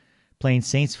school, playing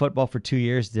Saints football for 2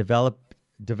 years,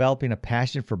 developing a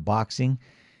passion for boxing,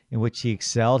 in which he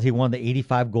excelled. He won the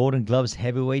 '85 Golden Gloves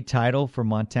heavyweight title for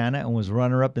Montana and was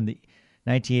runner-up in the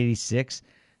 1986.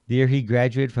 The year he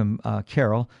graduated from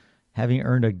Carroll, having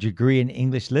earned a degree in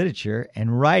English literature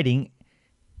and writing.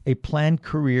 A planned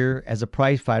career as a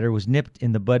prize fighter was nipped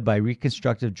in the bud by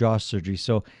reconstructive jaw surgery.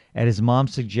 So, at his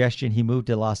mom's suggestion, he moved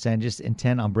to Los Angeles,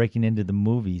 intent on breaking into the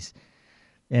movies.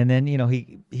 And then,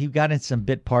 he got in some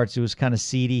bit parts. It was kind of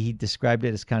seedy. He described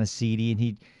it as kind of seedy, and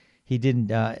he didn't.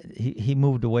 He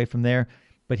moved away from there.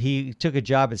 But he took a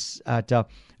job at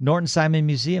Norton Simon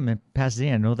Museum in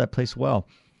Pasadena. I know that place well.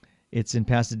 It's in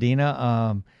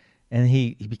Pasadena, and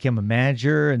he became a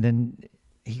manager, and then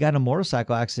he got in a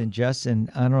motorcycle accident, Jess,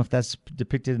 and I don't know if that's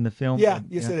depicted in the film. Yeah,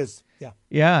 yes, it is. Yeah.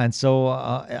 Yeah, and so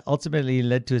ultimately it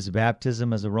led to his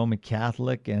baptism as a Roman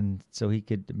Catholic, and so he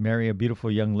could marry a beautiful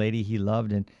young lady he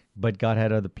loved, but God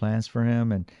had other plans for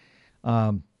him. And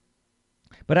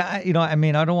but I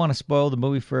don't want to spoil the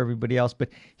movie for everybody else, but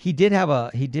he did have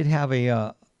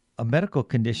a medical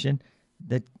condition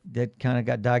that kind of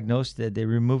got diagnosed. That they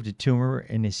removed a tumor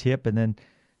in his hip, and then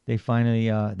they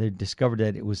finally they discovered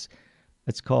that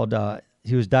it's called,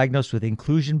 he was diagnosed with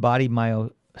inclusion body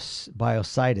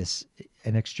myositis,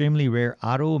 an extremely rare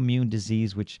autoimmune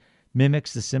disease which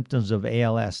mimics the symptoms of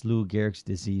ALS, Lou Gehrig's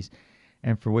disease,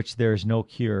 and for which there is no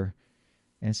cure.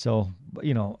 And so,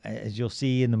 as you'll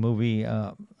see in the movie,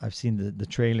 I've seen the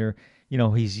trailer,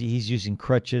 he's using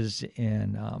crutches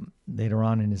and later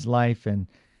on in his life, and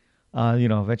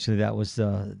eventually that was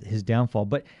his downfall.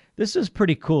 But this is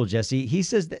pretty cool, Jesse. He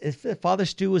says that if Father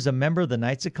Stu was a member of the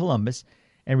Knights of Columbus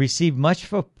and received much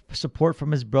support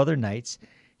from his brother Knights,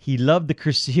 he loved the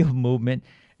Cursillo movement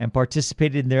and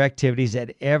participated in their activities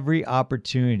at every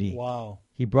opportunity. Wow.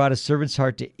 He brought a servant's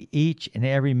heart to each and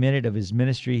every minute of his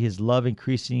ministry, his love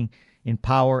increasing in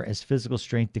power as physical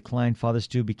strength declined. Father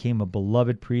Stu became a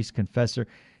beloved priest, confessor,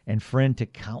 and friend to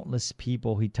countless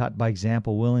people. He taught by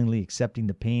example, willingly accepting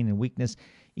the pain and weakness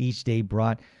each day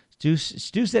brought. Stu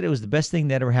said it was the best thing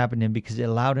that ever happened to him because it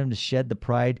allowed him to shed the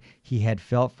pride he had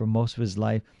felt for most of his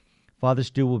life. Father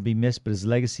Stu will be missed, but his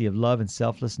legacy of love and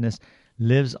selflessness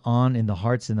lives on in the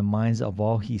hearts and the minds of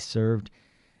all he served.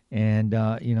 And,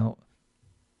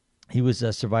 he was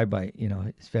survived by,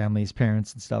 his family, his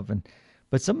parents and stuff.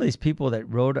 But some of these people that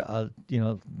wrote,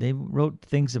 they wrote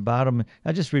things about him.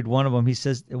 I just read one of them. He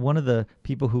says one of the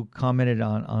people who commented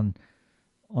on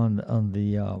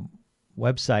the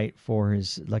website for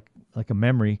his like a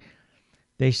memory.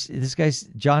 This guy's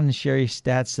John and Sherry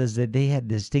Stats says that they had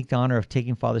the distinct honor of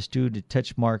taking Father Stu to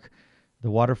Touchmark,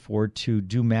 the Waterford, to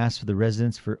do mass for the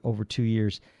residents for over 2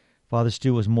 years. Father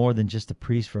Stu was more than just a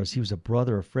priest for us. He was a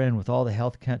brother, a friend. With all the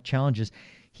health challenges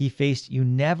he faced, you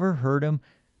never heard him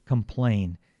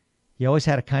complain. He always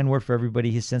had a kind word for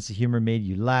everybody. His sense of humor made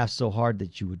you laugh so hard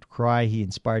that you would cry. He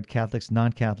inspired Catholics,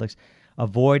 non-Catholics. A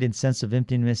void and sense of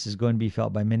emptiness is going to be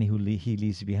felt by many who he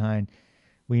leaves behind.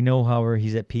 We know, however,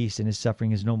 he's at peace and his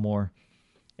suffering is no more.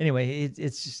 Anyway,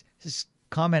 it's just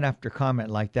comment after comment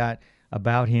like that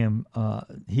about him.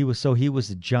 He was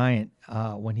a giant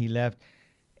when he left,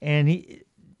 and he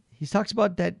talks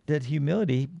about that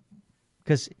humility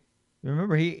because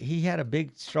remember he had a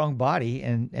big strong body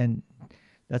and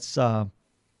that's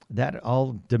that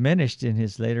all diminished in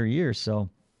his later years. So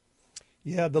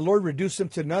yeah, the Lord reduced him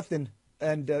to nothing.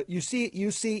 And you see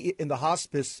in the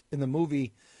hospice in the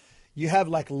movie, you have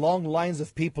like long lines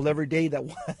of people every day that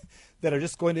are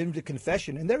just going into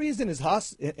confession, and there he is in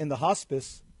the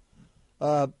hospice,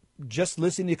 just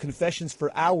listening to confessions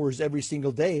for hours every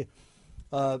single day.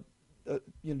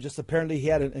 Just apparently he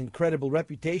had an incredible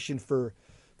reputation for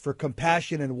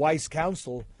compassion and wise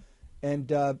counsel, and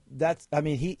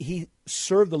he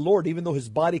served the Lord even though his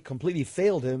body completely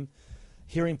failed him,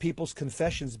 hearing people's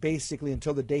confessions basically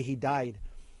until the day he died.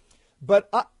 But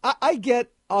I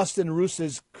get Austin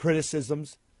Roos's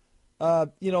criticisms.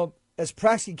 As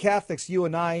practicing Catholics, you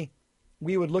and I,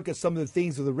 we would look at some of the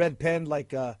things with a red pen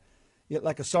like a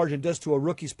sergeant does to a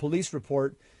rookie's police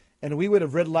report, and we would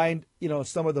have redlined,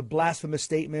 some of the blasphemous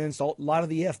statements, a lot of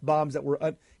the F-bombs that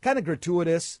were kind of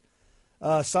gratuitous,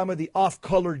 some of the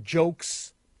off-color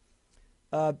jokes.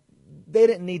 They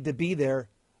didn't need to be there.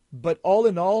 But all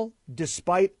in all,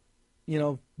 despite,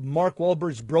 Mark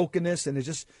Wahlberg's brokenness and his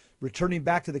just returning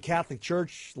back to the Catholic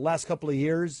Church the last couple of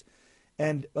years.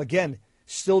 And again,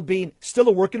 still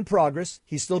a work in progress.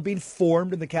 He's still being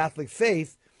formed in the Catholic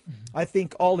faith. Mm-hmm. I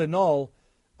think all in all,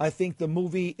 I think the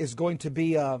movie is going to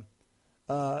be a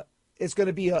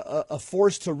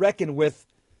force to reckon with,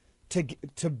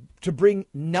 to bring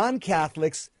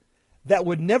non-Catholics that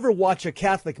would never watch a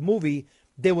Catholic movie.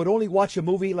 They would only watch a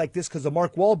movie like this because of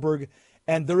Mark Wahlberg.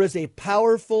 And there is a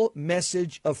powerful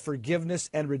message of forgiveness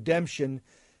and redemption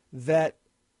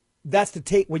that's to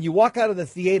take. When you walk out of the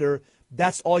theater,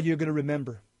 that's all you're going to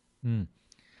remember. Mm.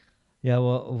 Yeah,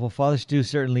 well, Father Stu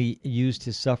certainly used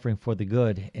his suffering for the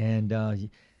good. And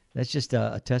that's just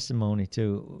a testimony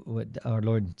to what our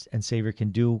Lord and Savior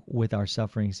can do with our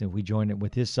sufferings. If we join it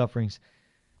with his sufferings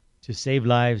to save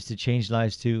lives, to change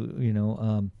lives,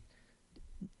 to,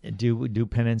 do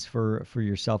penance for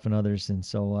yourself and others. And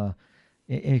so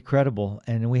incredible.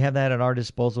 And we have that at our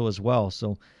disposal as well.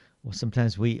 So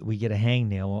sometimes we get a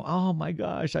hangnail. Oh my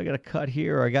gosh, I got a cut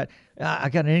here. Or I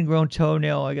got an ingrown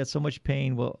toenail. I got so much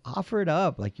pain. Well, offer it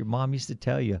up like your mom used to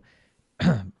tell you,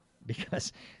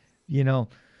 because, the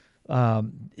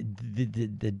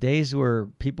days where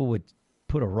people would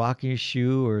put a rock in your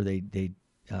shoe, or they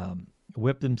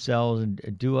whip themselves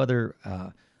and do other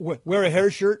wear a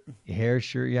hair shirt.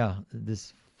 Yeah.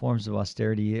 This forms of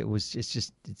austerity.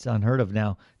 It's unheard of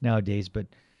nowadays. But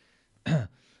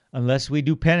unless we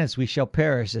do penance, we shall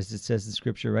perish, as it says in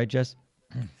Scripture, right, Jess?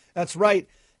 That's right.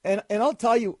 And I'll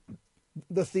tell you,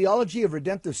 the theology of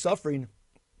redemptive suffering.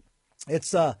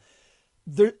 It's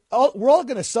we're all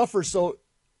going to suffer. So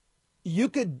you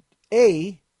could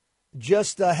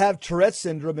just have Tourette's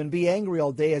syndrome and be angry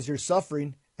all day as you're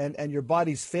suffering and your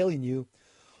body's failing you.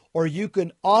 Or you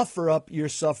can offer up your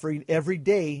suffering every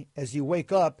day as you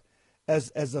wake up as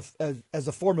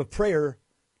a form of prayer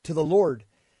to the Lord.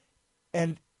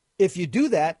 And if you do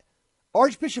that,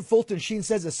 Archbishop Fulton Sheen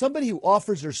says that somebody who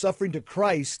offers their suffering to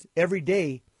Christ every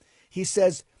day, he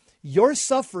says, your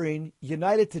suffering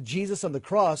united to Jesus on the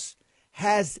cross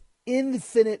has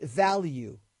infinite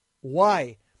value.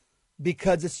 Why?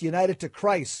 Because it's united to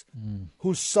Christ,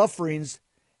 whose sufferings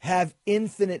have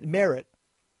infinite merit.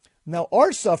 Now,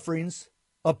 our sufferings,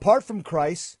 apart from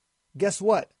Christ, guess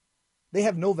what? They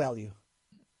have no value.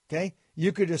 Okay?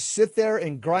 You could just sit there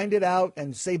and grind it out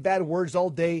and say bad words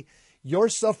all day. Your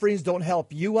sufferings don't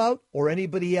help you out or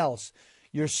anybody else.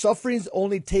 Your sufferings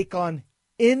only take on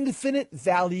infinite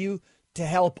value to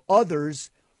help others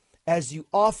as you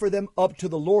offer them up to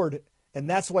the Lord. And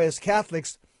that's why, as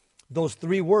Catholics, those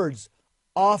three words,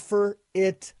 offer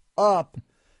it up,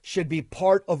 should be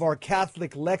part of our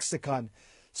Catholic lexicon.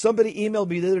 Somebody emailed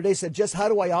me the other day, said, just how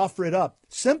do I offer it up?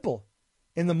 Simple.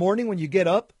 In the morning when you get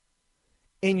up,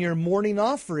 in your morning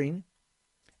offering,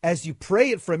 as you pray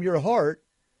it from your heart,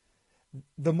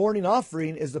 the morning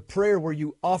offering is the prayer where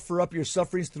you offer up your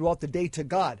sufferings throughout the day to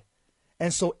God.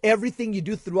 And so everything you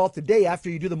do throughout the day after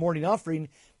you do the morning offering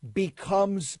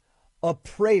becomes a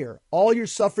prayer. All your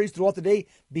sufferings throughout the day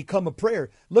become a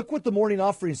prayer. Look what the morning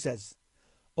offering says.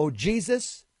 Oh,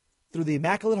 Jesus, through the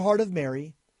Immaculate Heart of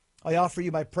Mary, I offer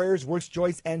you my prayers, works,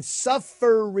 joys, and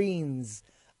sufferings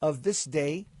of this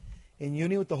day in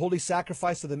union with the holy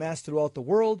sacrifice of the Mass throughout the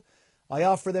world. I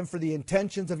offer them for the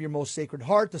intentions of your most sacred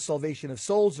heart, the salvation of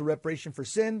souls, the reparation for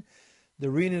sin,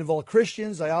 the reunion of all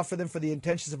Christians. I offer them for the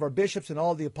intentions of our bishops and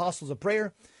all the apostles of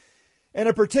prayer, and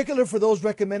in particular for those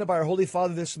recommended by our Holy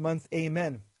Father this month.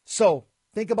 Amen. So,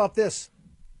 think about this.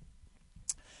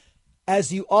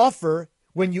 As you offer,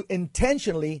 when you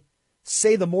intentionally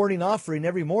say the morning offering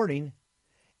every morning,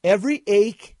 every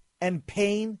ache and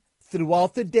pain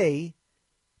throughout the day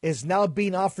is now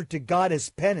being offered to God as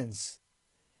penance.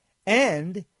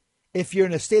 And if you're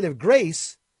in a state of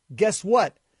grace, guess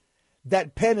what?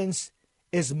 That penance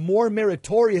is more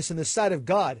meritorious in the sight of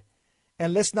God.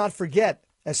 And let's not forget,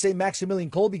 as St. Maximilian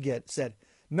Kolbe said,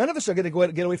 none of us are going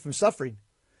to get away from suffering.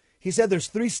 He said there's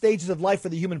 3 stages of life for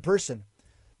the human person.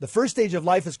 The first stage of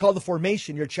life is called the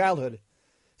formation, your childhood.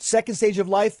 Second stage of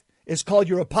life is called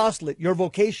your apostolate, your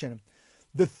vocation.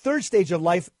 The third stage of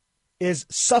life is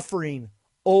suffering,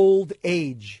 old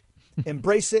age.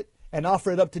 Embrace it and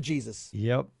offer it up to Jesus.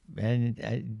 Yep.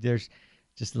 And there's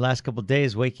just the last couple of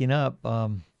days waking up,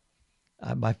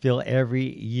 I feel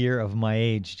every year of my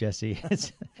age, Jesse.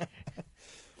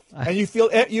 And you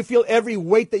feel every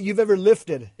weight that you've ever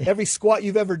lifted, every squat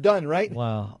you've ever done, right?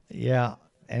 Wow. Yeah.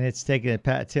 And it's taking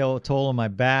a toll on my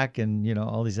back and,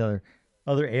 all these other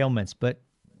ailments. But,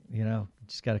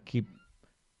 just got to keep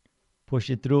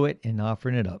pushing through it and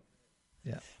offering it up.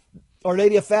 Yeah. Our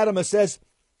Lady of Fatima says,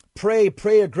 pray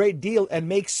a great deal and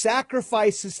make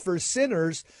sacrifices for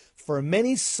sinners, for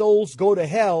many souls go to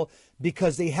hell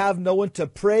because they have no one to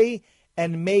pray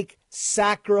and make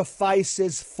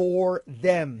sacrifices for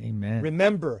them. Amen.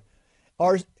 Remember,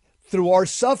 through our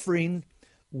suffering,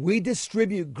 we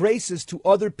distribute graces to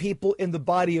other people in the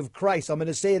body of Christ. I'm going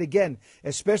to say it again,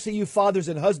 especially you fathers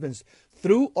and husbands.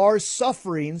 Through our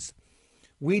sufferings,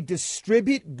 we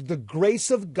distribute the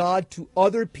grace of God to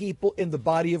other people in the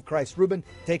body of Christ. Ruben,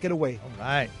 take it away. All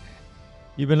right.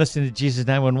 You've been listening to Jesus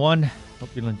 911.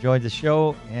 Hope you enjoyed the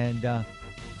show. And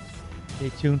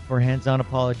stay tuned for Hands On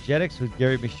Apologetics with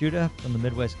Gary Bishuta from the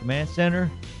Midwest Command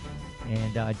Center.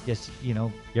 And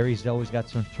Gary's always got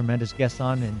some tremendous guests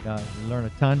on, and you learn a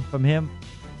ton from him.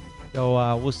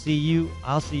 So we'll see you.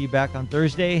 I'll see you back on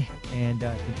Thursday, and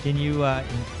continue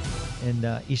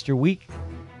in Easter week.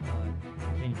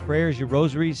 In your prayers, your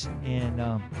rosaries,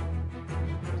 and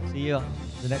see you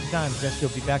the next time. Jesse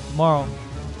will be back tomorrow.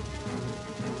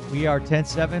 We are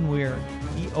 10-7. We are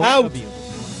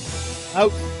EOW.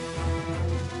 Out.